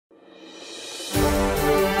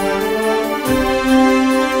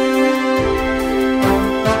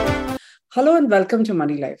Hello and welcome to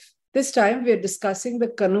Money Life. This time we are discussing the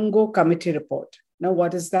Kanungo Committee report. Now,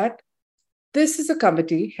 what is that? This is a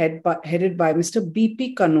committee headed by Mr.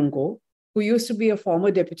 B.P. Kanungo, who used to be a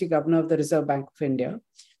former Deputy Governor of the Reserve Bank of India,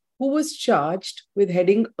 who was charged with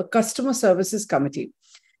heading a customer services committee.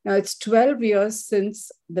 Now, it's 12 years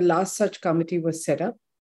since the last such committee was set up,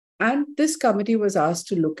 and this committee was asked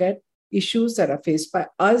to look at issues that are faced by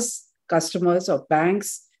us, customers of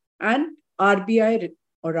banks, and RBI,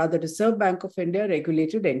 or rather Reserve Bank of India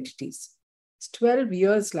regulated entities. It's 12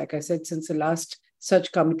 years, like I said, since the last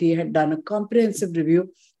such committee had done a comprehensive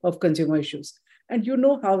review of consumer issues. And you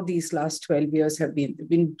know how these last 12 years have been. They've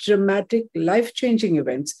been dramatic, life-changing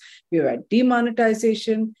events. We've had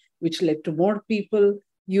demonetization, which led to more people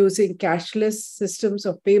using cashless systems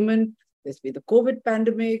of payment. There's been the COVID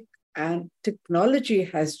pandemic, and technology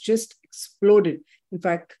has just exploded. In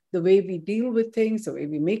fact, the way we deal with things, the way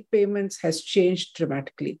we make payments has changed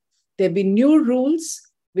dramatically. There have been new rules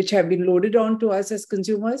which have been loaded onto us as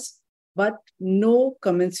consumers, but no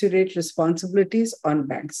commensurate responsibilities on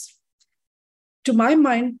banks. To my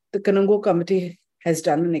mind, the Kanungo Committee has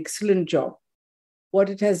done an excellent job. What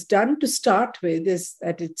it has done to start with is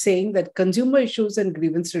that it's saying that consumer issues and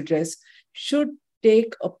grievance redress should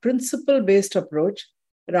take a principle-based approach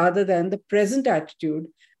rather than the present attitude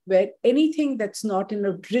where anything that's not in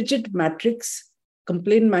a rigid matrix,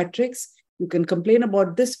 complaint matrix, you can complain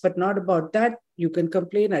about this, but not about that. You can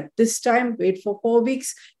complain at this time, wait for 4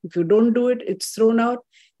 weeks. If you don't do it, it's thrown out.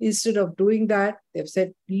 Instead of doing that, they've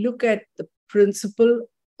said, look at the principle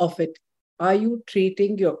of it. Are you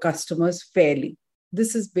treating your customers fairly?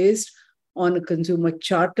 This is based on a consumer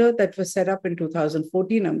charter that was set up in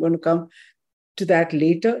 2014. I'm going to come to that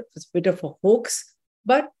later. It's a bit of a hoax,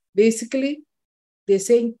 but basically, they're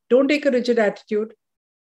saying, don't take a rigid attitude.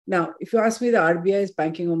 Now, if you ask me, the RBI's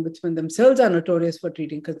banking ombudsman themselves are notorious for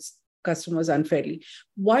treating customers unfairly.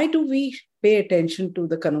 Why do we pay attention to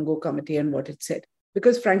the Kanungo Committee and what it said?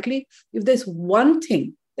 Because frankly, if there's one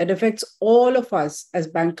thing that affects all of us as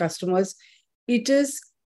bank customers, it is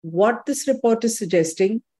what this report is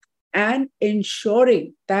suggesting and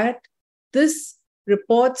ensuring that this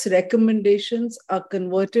report's recommendations are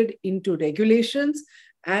converted into regulations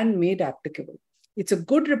and made applicable. It's a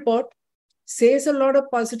good report, says a lot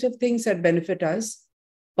of positive things that benefit us,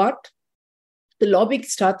 but the lobbying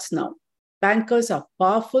starts now. Bankers are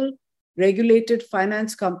powerful, regulated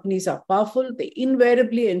finance companies are powerful. They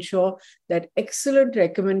invariably ensure that excellent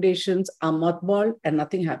recommendations are mothballed and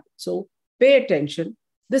nothing happens. So pay attention.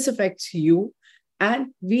 This affects you, and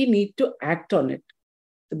we need to act on it.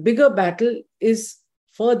 The bigger battle is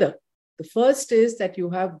further. The first is that you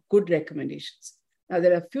have good recommendations. Now,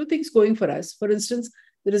 there are a few things going for us. For instance,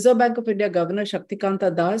 the Reserve Bank of India Governor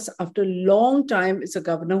Shaktikanta Das, after a long time, is a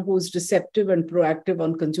governor who is receptive and proactive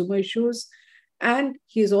on consumer issues. And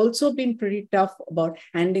he has also been pretty tough about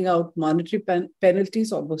handing out monetary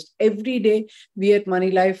penalties almost every day. We at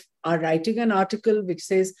Money Life are writing an article which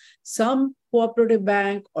says some cooperative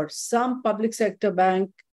bank or some public sector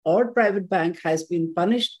bank or private bank has been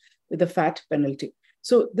punished with a fat penalty.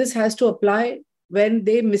 So this has to apply when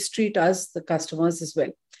they mistreat us, the customers as well.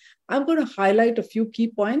 I'm going to highlight a few key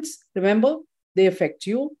points. Remember, they affect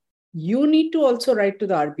you. You need to also write to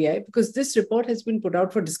the RBI because this report has been put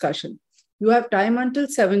out for discussion. You have time until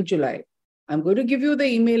 7th July. I'm going to give you the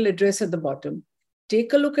email address at the bottom.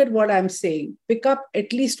 Take a look at what I'm saying. Pick up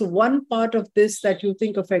at least one part of this that you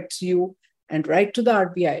think affects you and write to the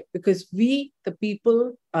RBI because we, the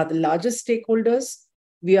people, are the largest stakeholders.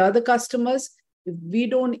 We are the customers. If we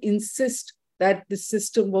don't insist that the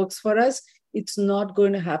system works for us, it's not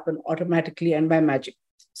going to happen automatically and by magic.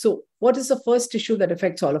 So what is the first issue that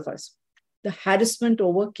affects all of us? The harassment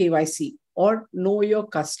over KYC or know your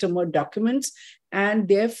customer documents and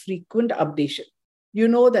their frequent updation. You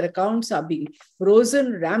know that accounts are being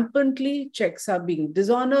frozen rampantly, checks are being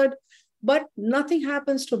dishonored, but nothing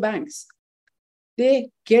happens to banks.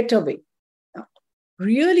 They get away. Now,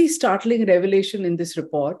 really startling revelation in this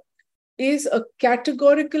report is a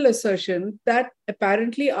categorical assertion that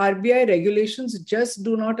apparently RBI regulations just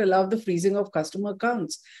do not allow the freezing of customer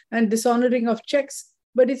accounts and dishonoring of checks,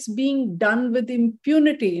 but it's being done with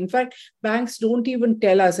impunity. In fact, banks don't even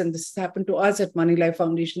tell us, and this happened to us at Money Life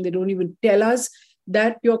Foundation, they don't even tell us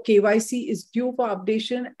that your KYC is due for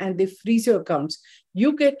updation and they freeze your accounts.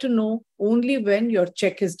 You get to know only when your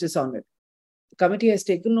check is dishonored. The committee has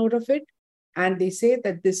taken note of it. And they say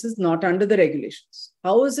that this is not under the regulations.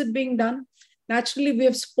 How is it being done? Naturally, we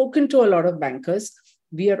have spoken to a lot of bankers.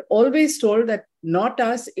 We are always told that not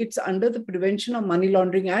us, it's under the Prevention of Money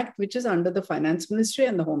Laundering Act, which is under the Finance Ministry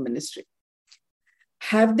and the Home Ministry.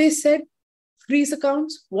 Have they said freeze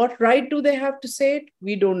accounts. What right do they have to say it?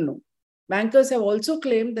 We don't know. Bankers have also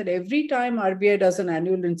claimed that every time RBI does an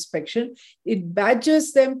annual inspection, it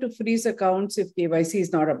badgers them to freeze accounts if KYC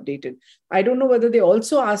is not updated. I don't know whether they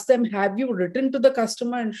also ask them, have you written to the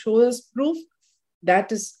customer and show us proof?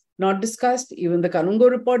 That is not discussed. Even the Kanungo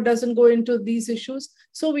report doesn't go into these issues.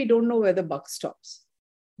 So we don't know where the buck stops.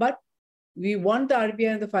 But we want the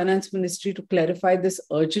RBI and the Finance Ministry to clarify this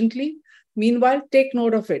urgently. Meanwhile, take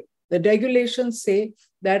note of it. The regulations say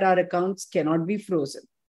that our accounts cannot be frozen.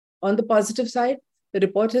 On the positive side, the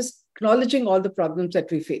report is acknowledging all the problems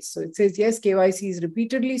that we face. So it says, yes, KYC is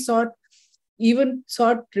repeatedly sought, even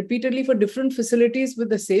sought repeatedly for different facilities with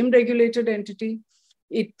the same regulated entity.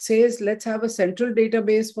 It says, let's have a central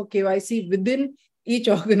database for KYC within each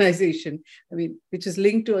organization, which is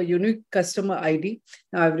linked to a unique customer ID.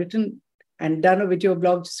 Now, I've written and done a video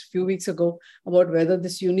blog just a few weeks ago about whether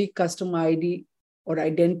this unique customer ID or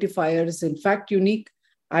identifier is in fact unique.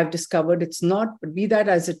 I've discovered it's not, but be that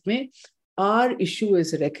as it may, our issue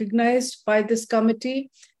is recognized by this committee,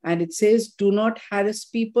 and it says, do not harass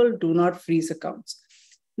people, do not freeze accounts.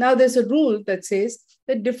 Now, there's a rule that says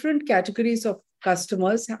that different categories of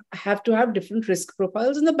customers have to have different risk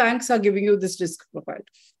profiles, and the banks are giving you this risk profile.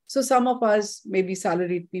 So some of us, maybe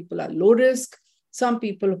salaried people, are low risk. Some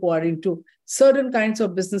people who are into certain kinds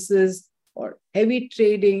of businesses or heavy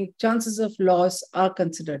trading, chances of loss are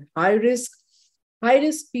considered high risk. High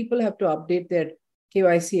risk people have to update their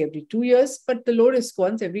KYC every 2 years, but the low risk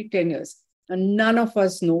ones every 10 years. And none of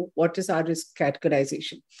us know what is our risk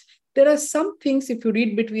categorization. There are some things, if you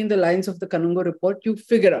read between the lines of the Kanungo report, you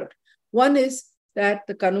figure out. One is that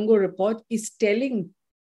the Kanungo report is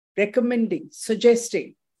recommending,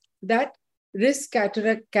 suggesting that risk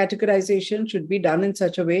categorization should be done in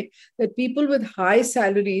such a way that people with high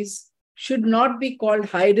salaries should not be called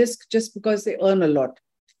high risk just because they earn a lot.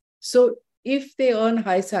 So if they earn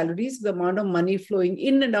high salaries, the amount of money flowing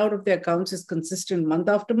in and out of their accounts is consistent month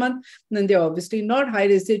after month, then they're obviously not high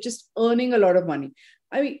risk, they're just earning a lot of money.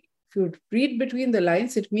 If you read between the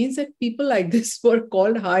lines, it means that people like this were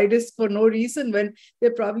called high risk for no reason when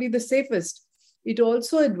they're probably the safest. It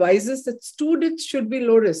also advises that students should be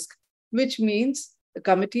low risk, which means the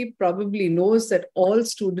committee probably knows that all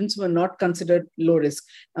students were not considered low risk.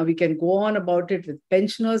 Now, we can go on about it with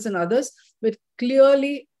pensioners and others, but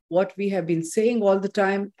clearly what we have been saying all the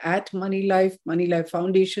time at Money Life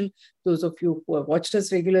Foundation, those of you who have watched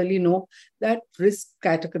us regularly know that risk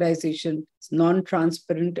categorization is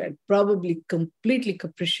non-transparent and probably completely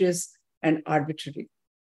capricious and arbitrary.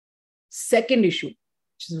 Second issue,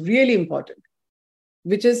 which is really important,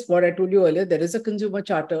 which is what I told you earlier, there is a consumer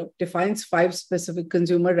charter, defines 5 specific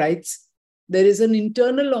consumer rights. There is an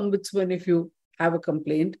internal ombudsman if you have a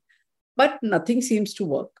complaint, but nothing seems to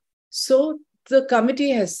work. So the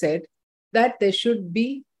committee has said that there should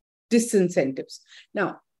be disincentives.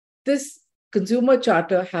 Now, this consumer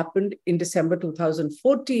charter happened in December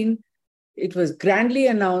 2014. It was grandly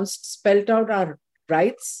announced, spelled out our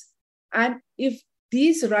rights. And if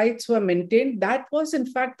these rights were maintained, that was in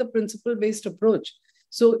fact the principle-based approach.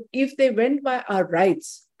 So if they went by our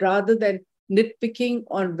rights, rather than nitpicking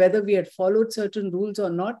on whether we had followed certain rules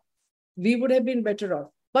or not, we would have been better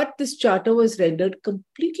off. But this charter was rendered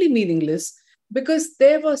completely meaningless because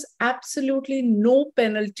there was absolutely no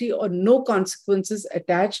penalty or no consequences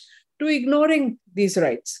attached to ignoring these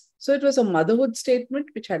rights. So it was a motherhood statement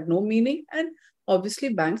which had no meaning, and obviously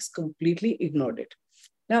banks completely ignored it.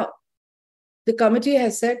 Now, the committee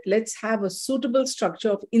has said, let's have a suitable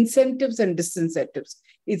structure of incentives and disincentives.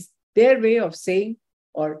 It's their way of saying,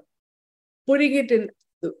 or putting it in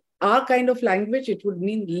our kind of language, it would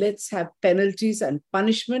mean let's have penalties and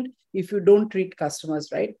punishment if you don't treat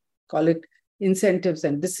customers right. Call it incentives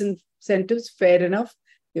and disincentives, fair enough.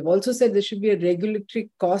 They've also said there should be a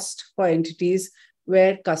regulatory cost for entities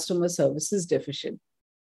where customer service is deficient.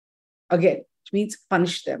 Again, which means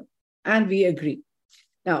punish them. And we agree.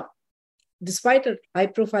 Now, despite a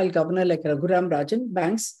high-profile governor like Raghuram Rajan,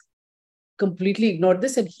 banks completely ignored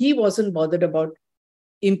this, and he wasn't bothered about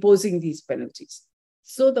imposing these penalties.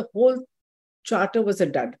 So the whole charter was a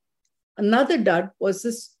dud. Another dud was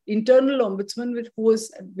this internal ombudsman,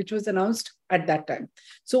 which was announced at that time.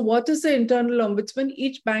 So what is the internal ombudsman?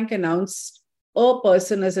 Each bank announced a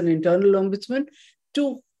person as an internal ombudsman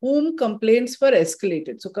to whom complaints were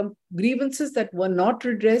escalated. So grievances that were not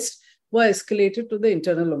redressed were escalated to the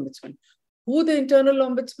internal ombudsman. Who the internal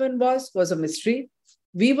ombudsman was a mystery.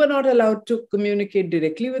 We were not allowed to communicate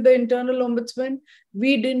directly with the internal ombudsman.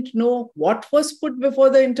 We didn't know what was put before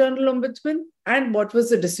the internal ombudsman and what was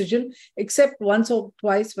the decision, except once or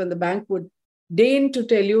twice when the bank would deign to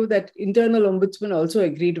tell you that internal ombudsman also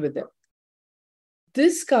agreed with them.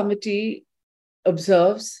 This committee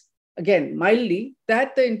observes, again, mildly,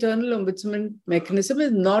 that the internal ombudsman mechanism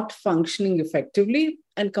is not functioning effectively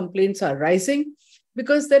and complaints are rising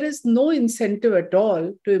because there is no incentive at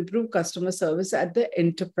all to improve customer service at the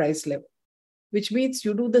enterprise level, which means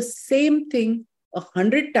you do the same thing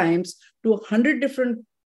 100 times to 100 different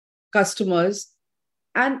customers.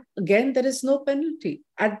 And again, there is no penalty.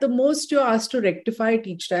 At the most, you're asked to rectify it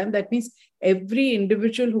each time. That means every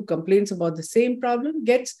individual who complains about the same problem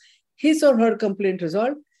gets his or her complaint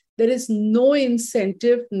resolved. There is no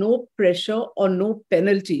incentive, no pressure, or no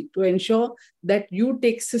penalty to ensure that you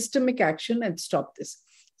take systemic action and stop this.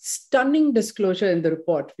 Stunning disclosure in the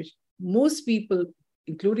report, which most people,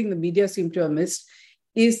 including the media, seem to have missed,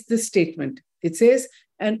 is this statement. It says,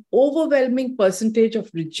 an overwhelming percentage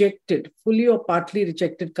of rejected, fully or partly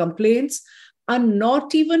rejected complaints are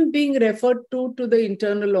not even being referred to the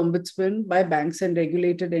internal ombudsman by banks and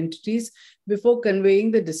regulated entities before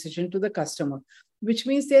conveying the decision to the customer, which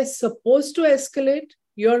means they're supposed to escalate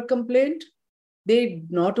your complaint. They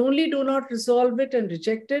not only do not resolve it and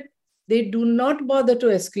reject it, they do not bother to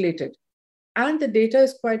escalate it. And the data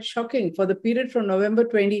is quite shocking. For the period from November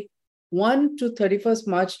 21 to 31st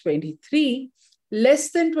March 23,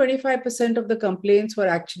 less than 25% of the complaints were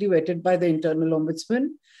actually vetted by the internal ombudsman.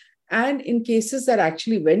 And in cases that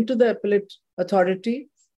actually went to the appellate authority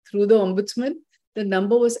through the ombudsman, the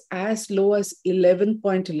number was as low as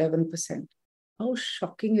 11.11%. How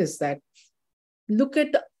shocking is that? Look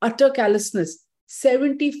at the utter callousness.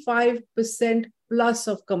 75% plus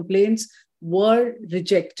of complaints were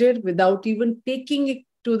rejected without even taking it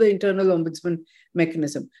to the internal ombudsman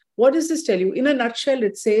mechanism. What does this tell you? In a nutshell,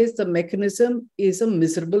 it says the mechanism is a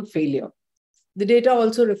miserable failure. The data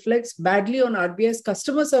also reflects badly on RBI's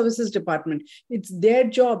customer services department. It's their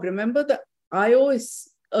job. Remember, the IO is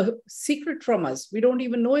a secret from us. We don't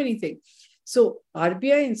even know anything. So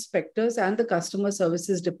RBI inspectors and the customer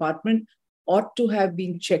services department ought to have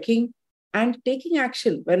been checking and taking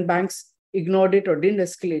action when banks ignored it or didn't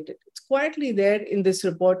escalate it. It's quietly there in this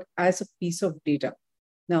report as a piece of data.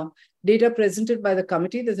 Now, data presented by the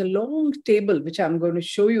committee, there's a long table which I'm going to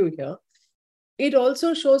show you here. It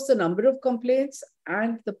also shows the number of complaints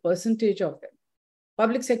and the percentage of them.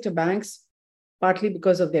 Public sector banks, partly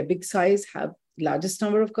because of their big size, have the largest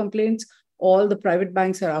number of complaints. All the private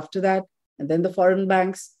banks are after that. And then the foreign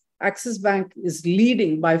banks. Axis Bank is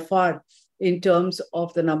leading by far in terms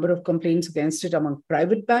of the number of complaints against it among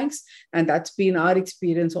private banks. And that's been our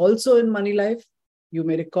experience also in Money Life. You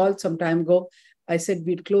may recall some time ago, I said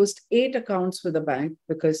we'd closed 8 accounts with the bank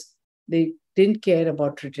because they didn't care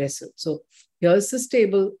about redressal. So here's this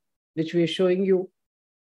table, which we are showing you.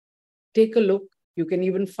 Take a look. You can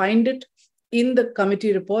even find it in the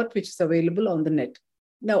committee report, which is available on the net.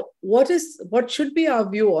 Now, what should be our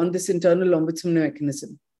view on this internal ombudsman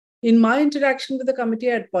mechanism? In my interaction with the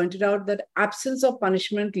committee, I had pointed out that absence of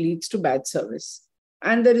punishment leads to bad service.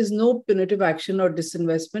 And there is no punitive action or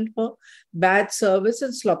disinvestment for bad service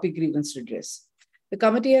and sloppy grievance redress. The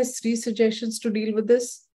committee has 3 suggestions to deal with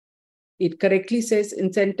this. It correctly says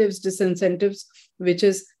incentives, disincentives, which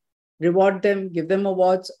is reward them, give them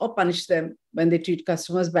awards, or punish them when they treat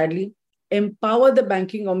customers badly. Empower the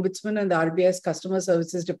banking ombudsman and the RBI's customer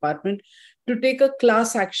services department to take a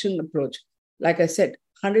class action approach. Like I said,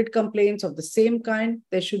 100 complaints of the same kind,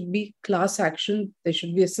 there should be class action, there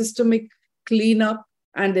should be a systemic cleanup,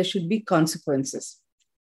 and there should be consequences.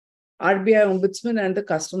 RBI ombudsman and the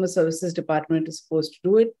customer services department is supposed to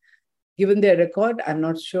do it. Given their record, I'm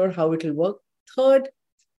not sure how it will work. Third,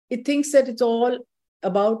 it thinks that it's all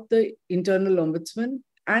about the internal ombudsman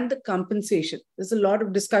and the compensation. There's a lot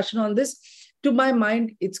of discussion on this. To my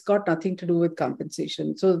mind, it's got nothing to do with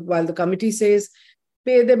compensation. So while the committee says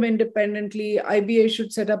pay them independently, IBA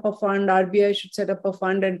should set up a fund, RBI should set up a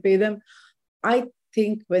fund and pay them, I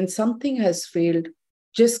think when something has failed,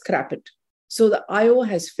 just scrap it. So the IO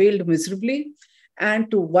has failed miserably.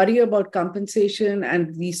 And to worry about compensation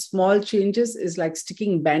and these small changes is like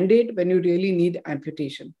sticking Band-Aid when you really need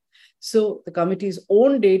amputation. So the committee's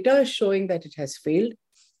own data is showing that it has failed.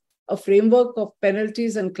 A framework of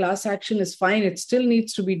penalties and class action is fine. It still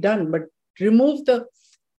needs to be done, but remove the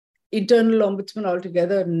internal ombudsman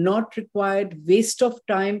altogether, not required, waste of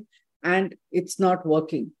time, and it's not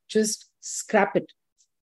working. Just scrap it.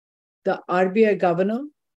 The RBI governor,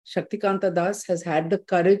 Shaktikanta Das, has had the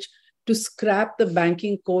courage to scrap the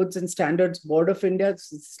Banking Codes and Standards Board of India.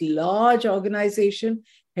 This large organization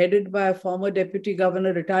headed by a former deputy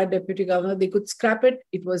governor, retired deputy governor. They could scrap it.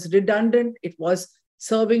 It was redundant. It was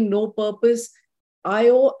serving no purpose.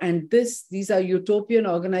 IO and these are utopian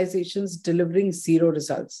organizations delivering zero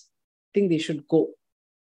results. I think they should go.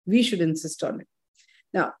 We should insist on it.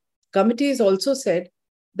 Now, committee has also said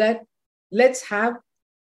that let's have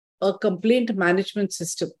a complaint management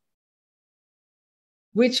system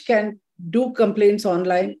which can do complaints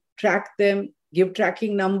online, track them, give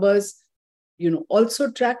tracking numbers,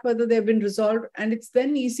 also track whether they've been resolved. And it's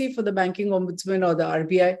then easy for the banking ombudsman or the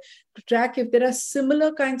RBI to track if there are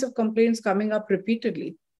similar kinds of complaints coming up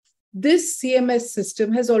repeatedly. This CMS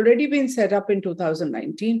system has already been set up in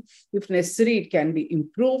 2019. If necessary, it can be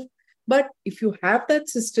improved. But if you have that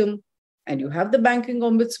system and you have the banking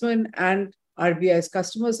ombudsman and RBI's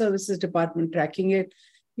customer services department tracking it,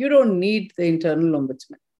 you don't need the internal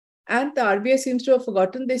ombudsman. And the RBI seems to have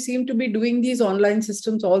forgotten. They seem to be doing these online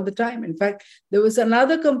systems all the time. In fact, there was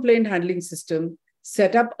another complaint handling system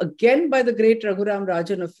set up again by the great Raghuram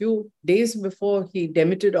Rajan a few days before he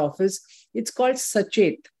demitted office. It's called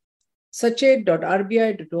Sachet.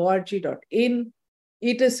 Sachet.rbi.org.in.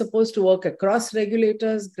 It is supposed to work across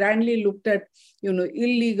regulators, grandly looked at,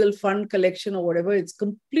 illegal fund collection or whatever. It's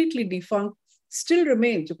completely defunct, still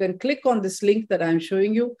remains. You can click on this link that I'm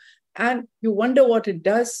showing you and you wonder what it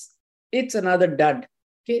does. It's another dud.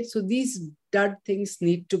 Okay, so these dud things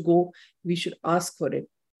need to go. We should ask for it.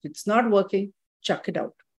 If it's not working, chuck it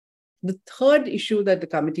out. The third issue that the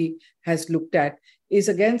committee has looked at is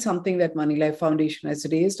again something that Moneylife Foundation has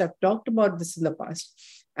raised. I've talked about this in the past,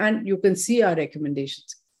 and you can see our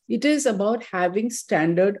recommendations. It is about having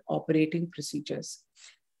standard operating procedures.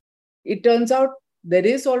 It turns out there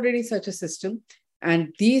is already such a system,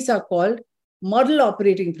 and these are called model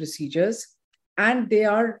operating procedures, and they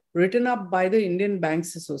are written up by the Indian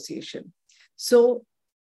Banks Association. So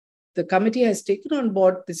the committee has taken on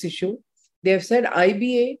board this issue. They have said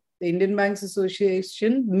IBA, the Indian Banks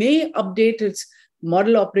Association, may update its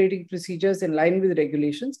model operating procedures in line with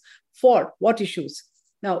regulations for what issues?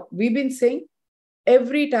 Now, we've been saying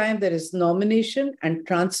every time there is nomination and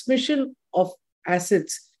transmission of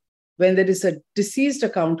assets, when there is a deceased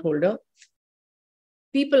account holder,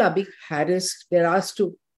 people are being harassed. They're asked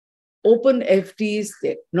to open FDs.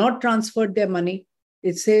 They've not transferred their money.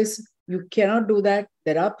 It says you cannot do that.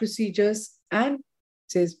 There are procedures, and it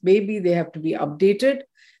says maybe they have to be updated.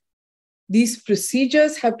 These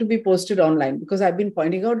procedures have to be posted online, because I've been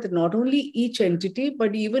pointing out that not only each entity,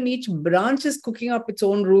 but even each branch is cooking up its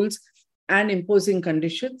own rules and imposing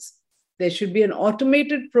conditions. There should be an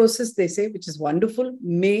automated process, they say, which is wonderful.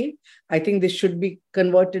 I think this should be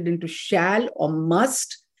converted into shall or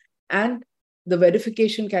must, and the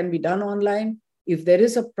verification can be done online. If there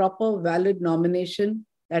is a proper, valid nomination,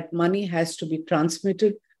 that money has to be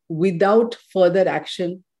transmitted without further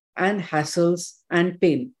action and hassles and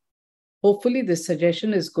pain. Hopefully, this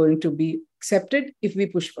suggestion is going to be accepted if we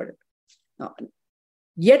push for it. Now,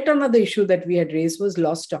 yet another issue that we had raised was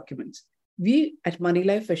lost documents. We at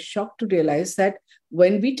Moneylife are shocked to realize that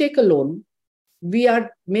when we take a loan, we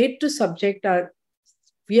are made to submit our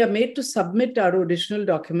original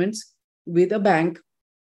documents with a bank.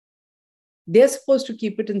 They're supposed to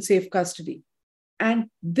keep it in safe custody. And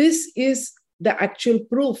this is the actual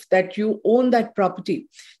proof that you own that property.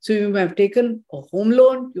 So you may have taken a home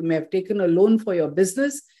loan, you may have taken a loan for your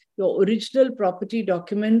business. Your original property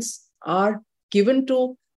documents are given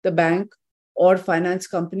to the bank or finance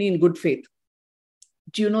company in good faith.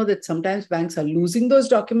 Do you know that sometimes banks are losing those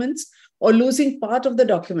documents or losing part of the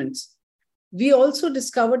documents? We also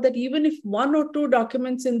discovered that even if one or two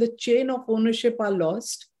documents in the chain of ownership are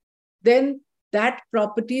lost, then that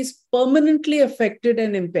property is permanently affected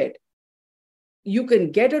and impaired. You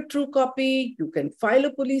can get a true copy, you can file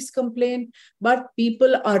a police complaint, but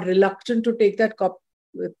people are reluctant to take that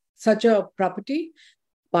such a property,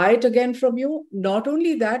 buy it again from you. Not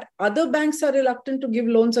only that, other banks are reluctant to give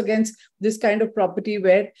loans against this kind of property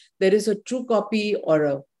where there is a true copy or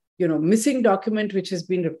a missing document which has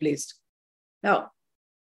been replaced. Now,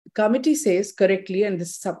 the committee says correctly, and this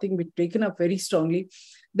is something we've taken up very strongly,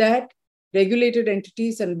 that regulated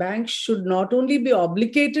entities and banks should not only be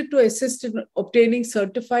obligated to assist in obtaining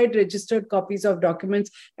certified registered copies of documents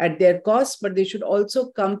at their cost, but they should also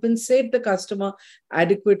compensate the customer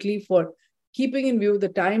adequately for keeping in view the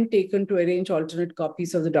time taken to arrange alternate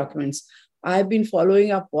copies of the documents. I've been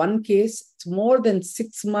following up one case. It's more than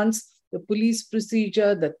 6 months. The police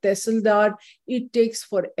procedure, the tehsildar, it takes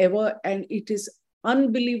forever, and it is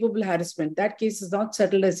unbelievable harassment. That case is not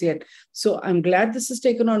settled as yet. So I'm glad this is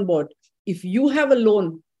taken on board. If you have a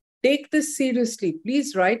loan, take this seriously.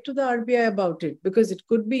 Please write to the RBI about it, because it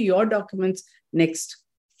could be your documents next.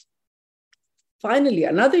 Finally,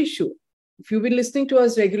 another issue. If you've been listening to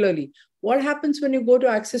us regularly, what happens when you go to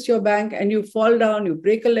access your bank and you fall down, you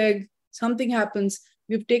break a leg, something happens?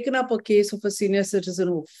 We've taken up a case of a senior citizen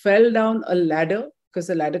who fell down a ladder because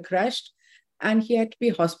the ladder crashed. and he had to be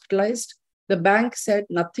hospitalized. The bank said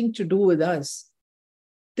nothing to do with us.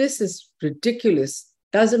 This is ridiculous.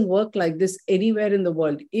 Doesn't work like this anywhere in the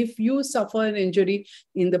world. If you suffer an injury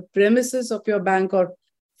in the premises of your bank or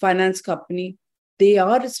finance company, they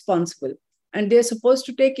are responsible and they're supposed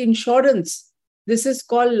to take insurance. This is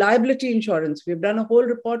called liability insurance. We've done a whole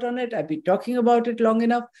report on it. I've been talking about it long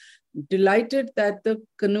enough. Delighted that the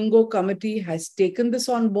Kanungo committee has taken this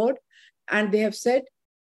on board, and they have said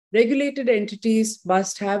regulated entities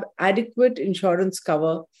must have adequate insurance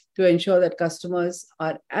cover to ensure that customers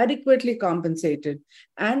are adequately compensated,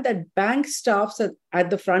 and that bank staffs at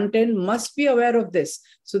the front end must be aware of this.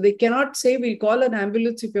 So they cannot say, we'll call an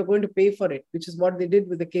ambulance if you're going to pay for it, which is what they did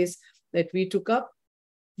with the case that we took up.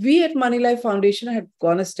 We at Money Life Foundation had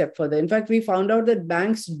gone a step further. In fact, we found out that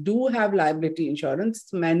banks do have liability insurance.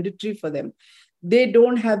 It's mandatory for them. They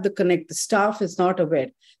don't have the connect. The staff is not aware.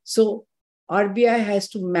 So RBI has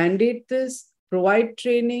to mandate this, provide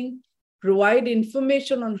training, provide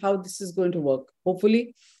information on how this is going to work.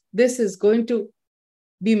 Hopefully, this is going to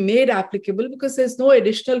be made applicable because there's no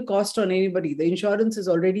additional cost on anybody. The insurance is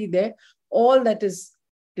already there. All that is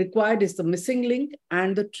required is the missing link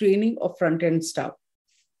and the training of front-end staff.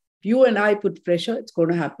 You and I put pressure, it's going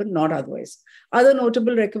to happen, not otherwise. Other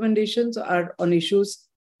notable recommendations are on issues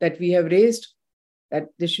that we have raised, that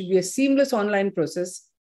there should be a seamless online process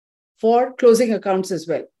for closing accounts as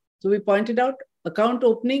well. So we pointed out account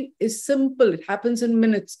opening is simple. It happens in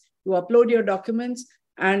minutes. You upload your documents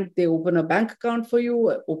and they open a bank account for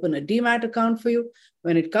you, open a demat account for you.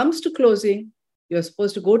 When it comes to closing, you're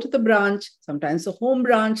supposed to go to the branch, sometimes the home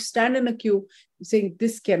branch, stand in a queue, saying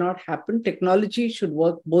this cannot happen. Technology should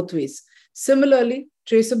work both ways. Similarly,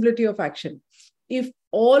 traceability of action. If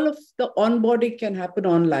all of the onboarding can happen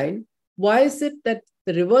online, why is it that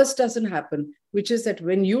the reverse doesn't happen? Which is that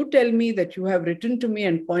when you tell me that you have written to me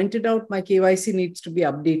and pointed out my KYC needs to be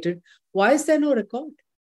updated, why is there no record?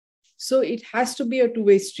 So it has to be a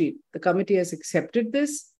two-way street. The committee has accepted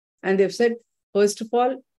this and they've said, first of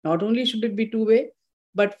all, not only should it be two-way,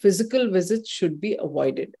 but physical visits should be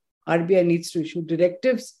avoided. RBI needs to issue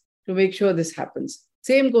directives to make sure this happens.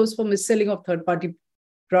 Same goes for mis-selling of third-party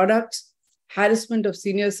products, harassment of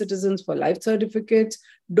senior citizens for life certificates,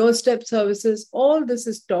 doorstep services. All this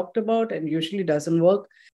is talked about and usually doesn't work.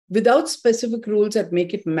 Without specific rules that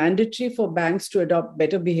make it mandatory for banks to adopt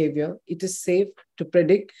better behavior, it is safe to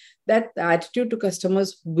predict that the attitude to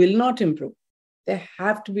customers will not improve. There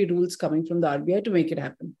have to be rules coming from the RBI to make it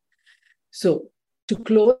happen. So, to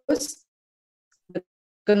close, the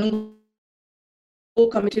Kanungo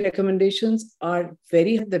committee recommendations are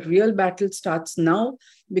the real battle starts now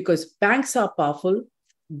because banks are powerful.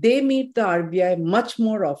 They meet the RBI much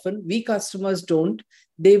more often. We customers don't.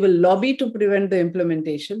 They will lobby to prevent the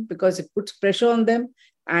implementation because it puts pressure on them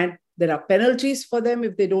and there are penalties for them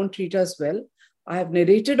if they don't treat us well. I have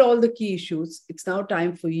narrated all the key issues. It's now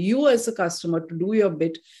time for you as a customer to do your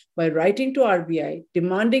bit by writing to RBI,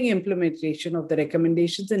 demanding implementation of the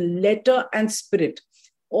recommendations in letter and spirit.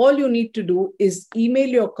 All you need to do is email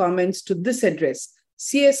your comments to this address,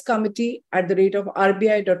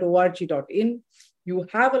 cscommittee@rbi.org.in. You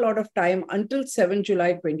have a lot of time until 7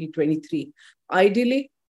 July 2023. Ideally,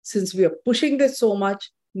 since we are pushing this so much,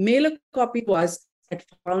 mail a copy to us at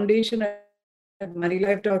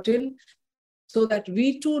foundation@moneylife.in so that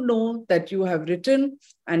we too know that you have written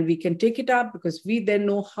and we can take it up because we then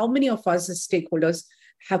know how many of us as stakeholders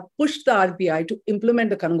have pushed the RBI to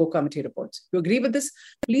implement the Kanungo committee reports. If you agree with this,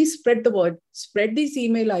 please spread the word, spread these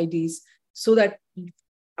email IDs so that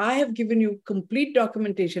I have given you complete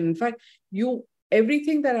documentation. In fact,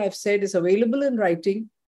 everything that I've said is available in writing.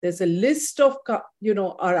 There's a list of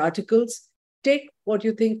our articles. Take what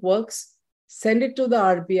you think works, send it to the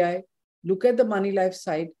RBI, look at the Money Life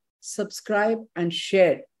site, subscribe and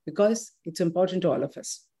share because it's important to all of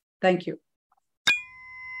us. Thank you.